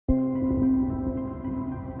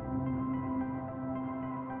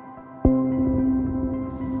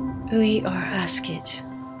We are Asket.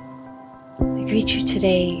 I greet you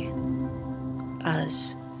today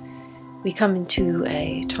as we come into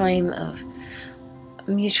a time of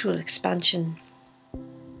mutual expansion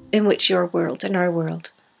in which your world and our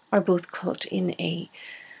world are both caught in a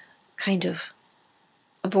kind of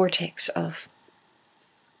a vortex of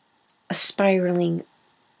a spiraling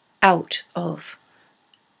out of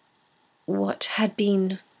what had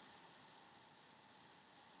been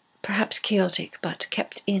perhaps chaotic but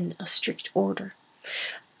kept in a strict order.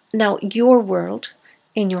 Now, your world,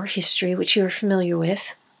 in your history, which you're familiar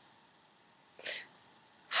with,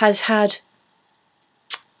 has had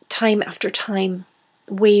time after time,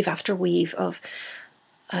 wave after wave of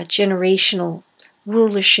generational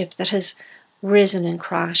rulership that has risen and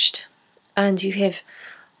crashed, and you have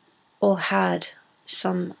all had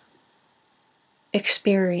some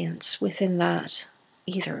experience within that,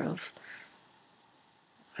 either of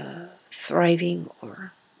thriving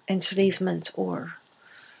or enslavement or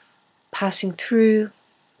passing through,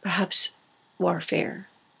 perhaps warfare,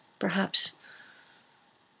 perhaps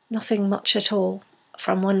nothing much at all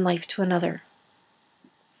from one life to another.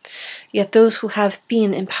 Yet those who have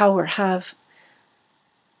been in power have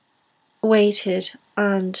waited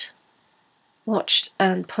and watched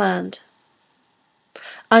and planned.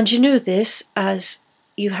 And you know this as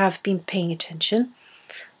you have been paying attention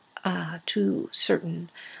to certain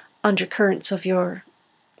undercurrents of your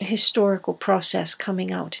historical process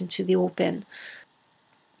coming out into the open.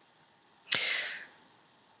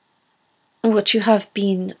 What you have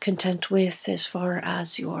been content with as far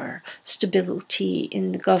as your stability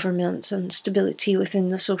in the government and stability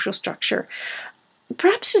within the social structure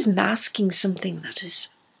perhaps is masking something that is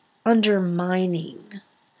undermining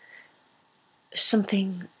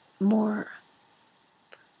something more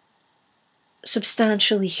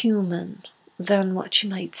substantially human than what you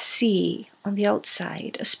might see on the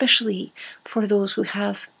outside, especially for those who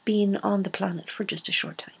have been on the planet for just a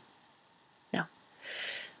short time. Now,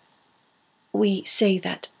 we say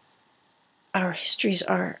that our histories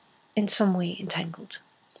are in some way entangled,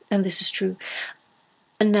 and this is true.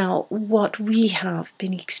 And now, what we have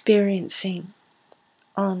been experiencing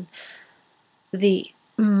on the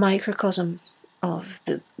microcosm of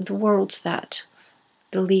the worlds that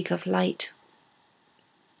the League of Light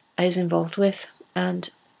is involved with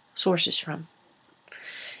and sources from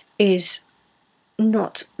is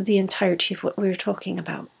not the entirety of what we're talking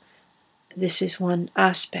about. This is one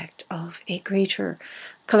aspect of a greater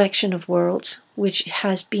collection of worlds which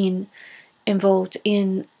has been involved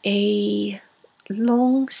in a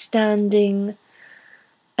long-standing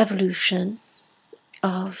evolution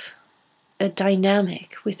of a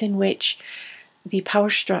dynamic within which the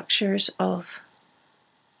power structures of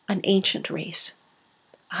an ancient race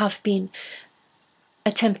have been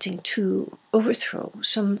attempting to overthrow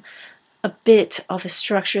a bit of a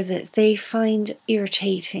structure that they find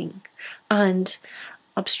irritating and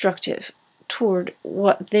obstructive toward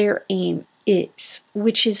what their aim is,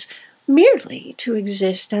 which is merely to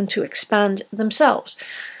exist and to expand themselves.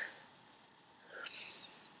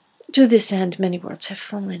 To this end, many worlds have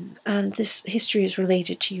fallen, and this history is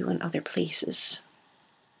related to you in other places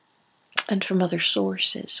and from other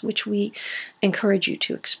sources, which we encourage you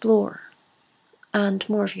to explore. And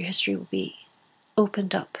more of your history will be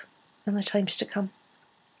opened up in the times to come.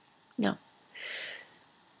 Now,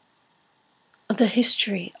 the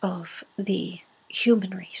history of the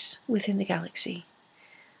human race within the galaxy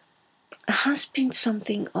has been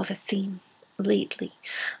something of a theme lately.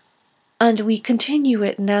 And we continue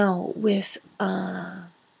it now with a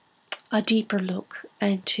deeper look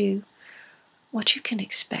into what you can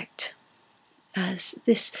expect as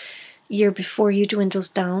this year before you dwindles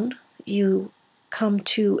down. You come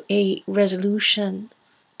to a resolution,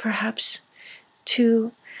 perhaps,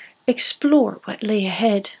 to explore what lay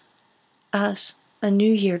ahead as a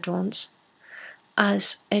new year dawns,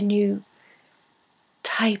 as a new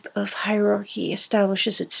type of hierarchy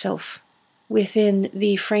establishes itself within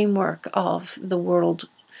the framework of the world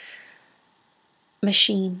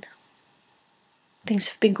machine. Things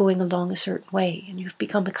have been going along a certain way, and you've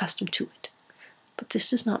become accustomed to it. But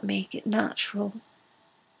this does not make it natural,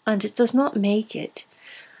 and it does not make it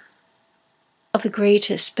of the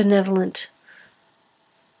greatest benevolent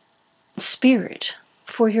spirit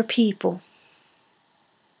for your people.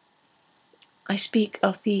 I speak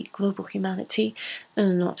of the global humanity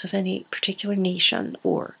and not of any particular nation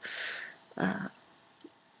or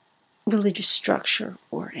religious structure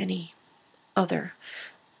or any other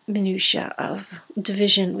minutiae of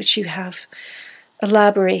division which you have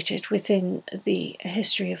elaborated within the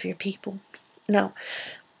history of your people. Now,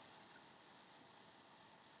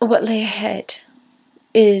 what lay ahead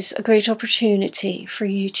is a great opportunity for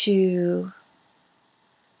you to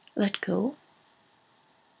let go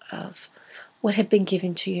of what had been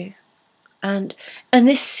given to you. And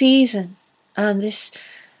this season and this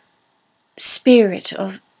spirit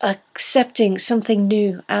of accepting something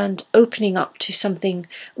new and opening up to something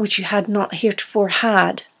which you had not heretofore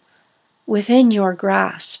had within your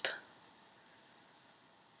grasp,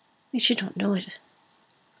 which you don't know it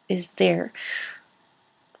is there.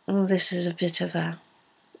 Well, this is a bit of a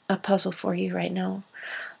puzzle for you right now.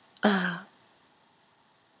 But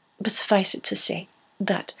suffice it to say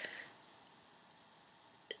that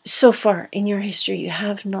so far in your history you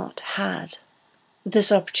have not had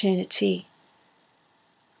this opportunity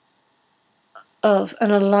of an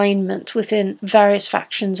alignment within various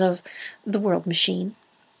factions of the world machine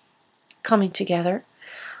coming together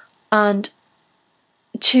and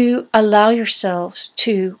to allow yourselves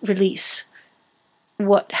to release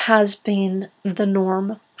what has been the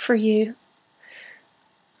norm for you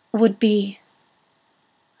would be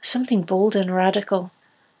something bold and radical,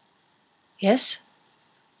 yes?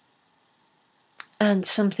 And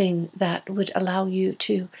something that would allow you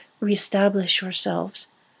to reestablish yourselves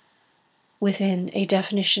within a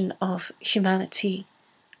definition of humanity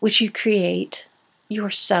which you create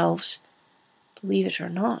yourselves, believe it or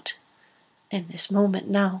not, in this moment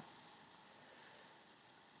now.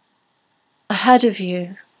 Ahead of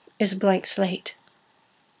you is a blank slate.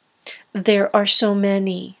 There are so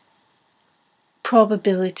many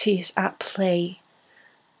probabilities at play.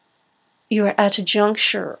 You are at a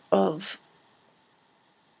juncture of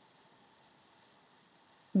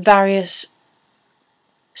various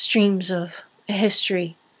streams of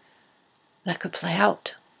history that could play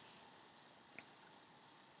out.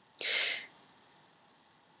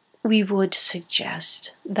 We would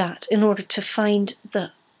suggest that in order to find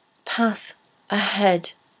the path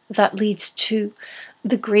ahead that leads to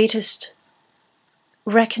the greatest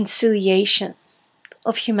reconciliation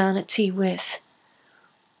of humanity with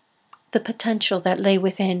the potential that lay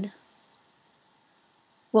within,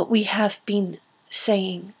 what we have been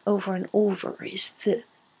saying over and over is the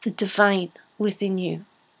divine within you.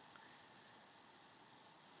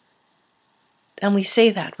 And we say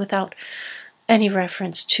that without any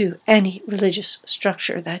reference to any religious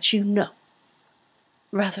structure that you know,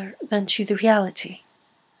 rather than to the reality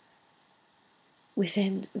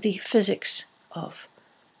within the physics of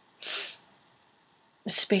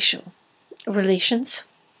spatial relations,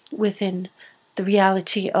 within the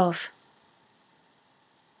reality of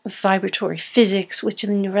vibratory physics,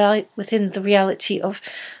 within the reality of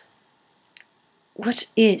what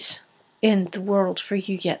is in the world for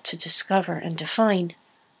you yet to discover and define,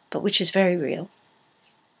 but which is very real.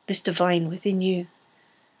 This divine within you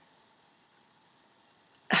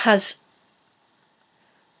has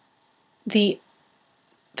the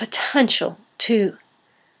potential to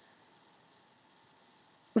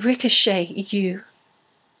ricochet you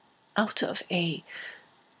out of a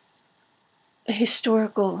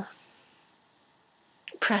historical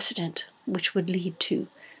precedent which would lead to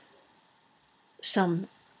some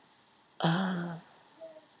rather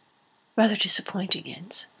disappointing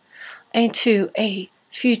ends, and to a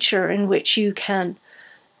future in which you can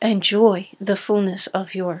enjoy the fullness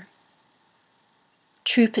of your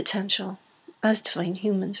true potential as divine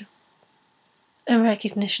humans in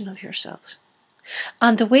recognition of yourselves.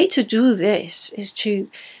 And the way to do this is to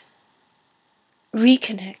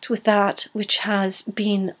reconnect with that which has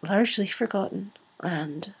been largely forgotten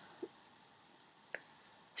and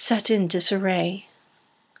set in disarray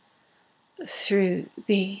through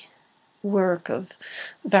the work of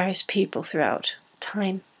various people throughout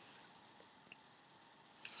time.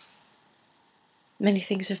 Many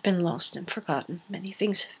things have been lost and forgotten. Many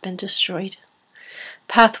things have been destroyed.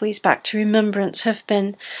 Pathways back to remembrance have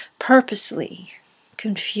been purposely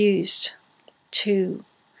confused to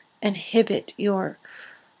inhibit your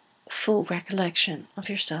full recollection of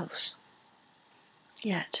yourselves.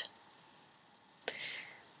 Yet,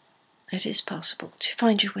 it is possible to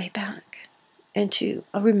find your way back into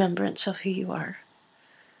a remembrance of who you are,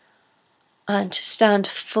 and to stand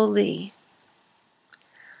fully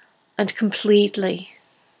and completely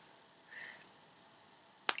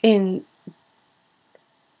in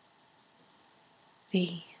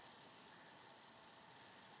the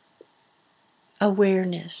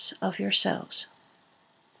awareness of yourselves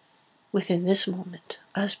within this moment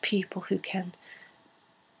as people who can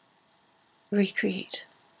recreate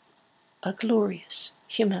a glorious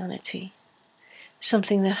humanity,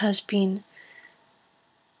 something that has been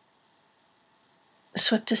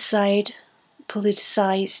swept aside,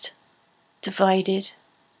 politicized, divided,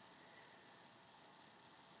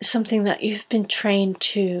 something that you've been trained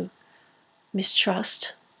to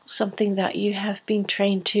mistrust, something that you have been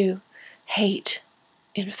trained to hate,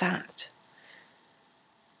 in fact.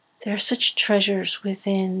 There are such treasures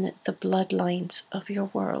within the bloodlines of your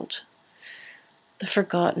world, the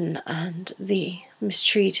forgotten and the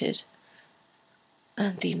mistreated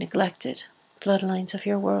and the neglected bloodlines of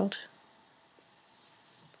your world.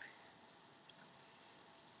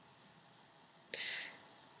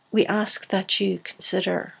 We ask that you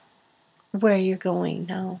consider where you're going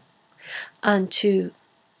now and to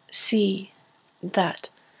see that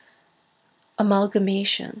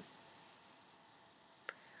amalgamation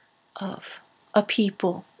of a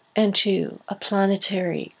people into a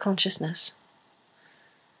planetary consciousness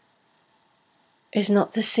is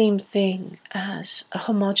not the same thing as a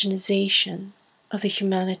homogenization of the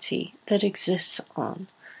humanity that exists on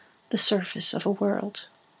the surface of a world.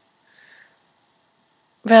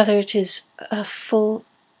 Rather, it is a full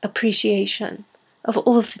appreciation of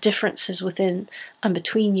all of the differences within and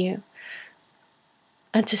between you,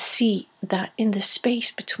 and to see that in the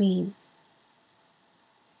space between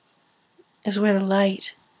is where the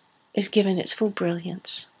light is given its full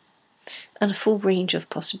brilliance and a full range of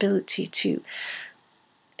possibility to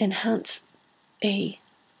enhance a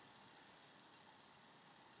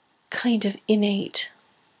kind of innate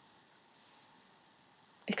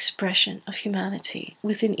expression of humanity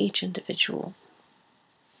within each individual.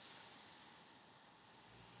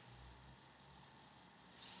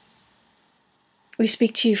 We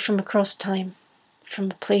speak to you from across time,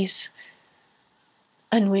 from a place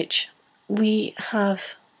in which we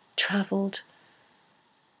have travelled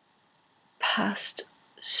past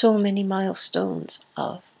so many milestones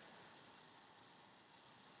of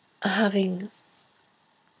having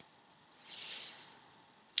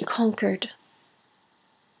conquered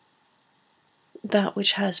that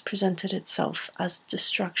which has presented itself as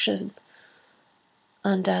destruction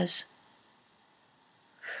and as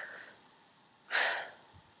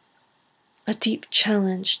a deep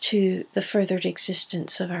challenge to the furthered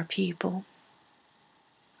existence of our people.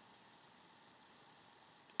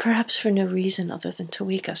 Perhaps for no reason other than to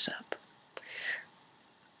wake us up.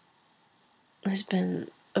 It has been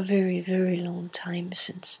a very, very long time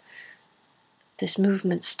since this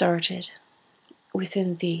movement started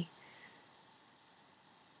within the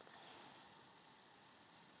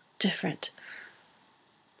different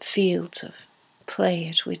fields of play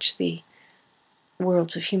at which the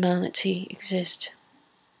worlds of humanity exist.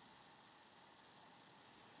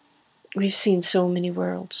 We've seen so many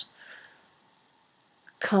worlds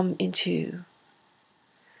come into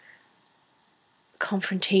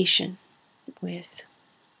confrontation with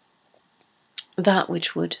that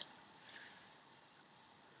which would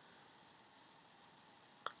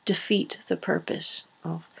defeat the purpose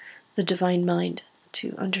of the divine mind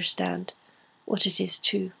to understand what it is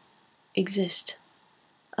to exist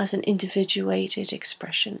as an individuated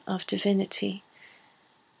expression of divinity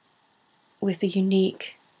with a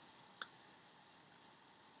unique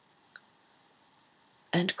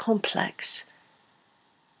and complex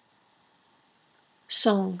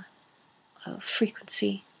song of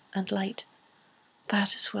frequency and light.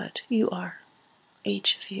 That is what you are,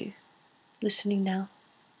 each of you listening now.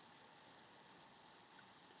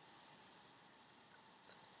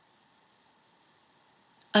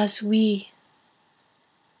 As we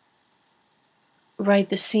ride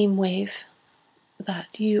the same wave that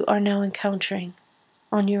you are now encountering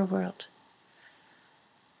on your world,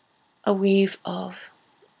 a wave of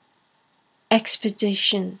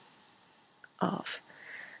expedition, of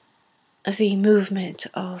the movement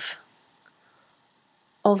of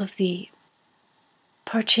all of the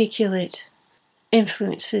particulate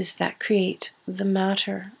influences that create the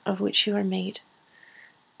matter of which you are made,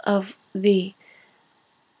 of the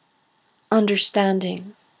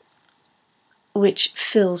understanding which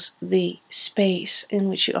fills the space in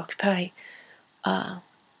which you occupy a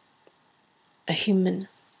human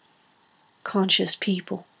conscious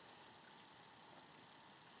people.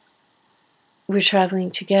 We're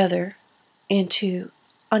traveling together into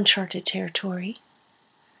uncharted territory.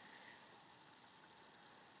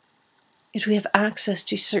 Yet we have access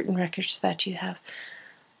to certain records that you have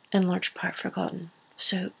in large part forgotten.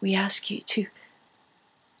 So we ask you to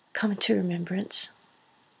come into remembrance,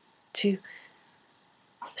 to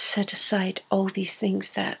set aside all these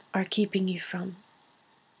things that are keeping you from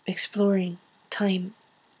exploring time,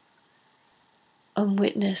 and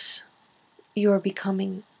witness your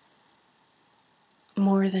becoming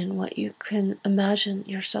more than what you can imagine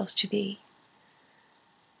yourselves to be.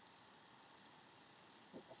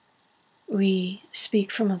 We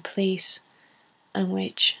speak from a place in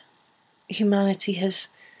which humanity has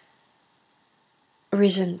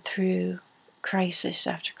risen through crisis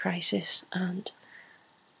after crisis and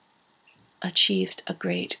achieved a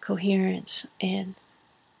great coherence in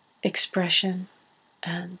expression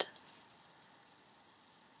and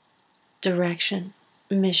direction,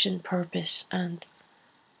 mission, purpose, and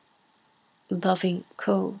loving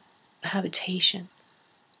cohabitation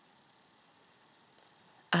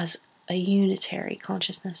as a unitary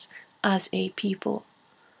consciousness, as a people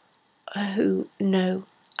who know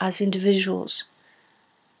as individuals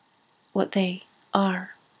what they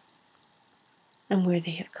are and where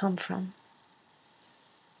they have come from.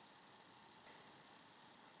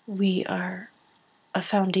 We are a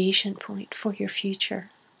foundation point for your future.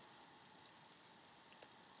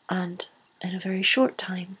 And in a very short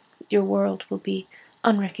time, your world will be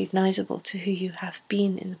unrecognizable to who you have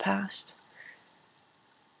been in the past.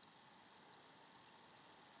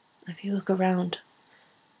 If you look around,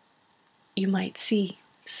 you might see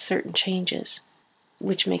certain changes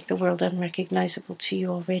which make the world unrecognizable to you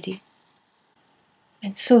already.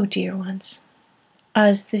 And so, dear ones,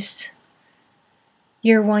 as this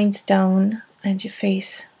year winds down and you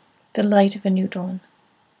face the light of a new dawn,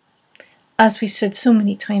 as we've said so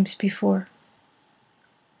many times before,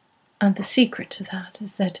 and the secret to that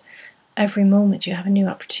is that every moment you have a new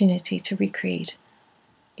opportunity to recreate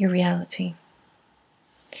your reality.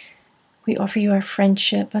 We offer you our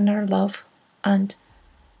friendship and our love, and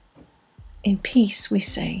in peace we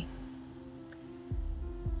say,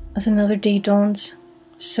 as another day dawns,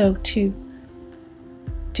 so too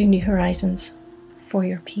do new horizons for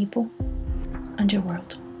your people and your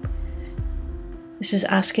world. This is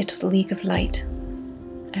Asket of the League of Light.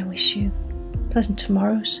 I wish you pleasant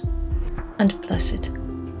tomorrows and blessed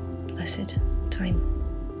time.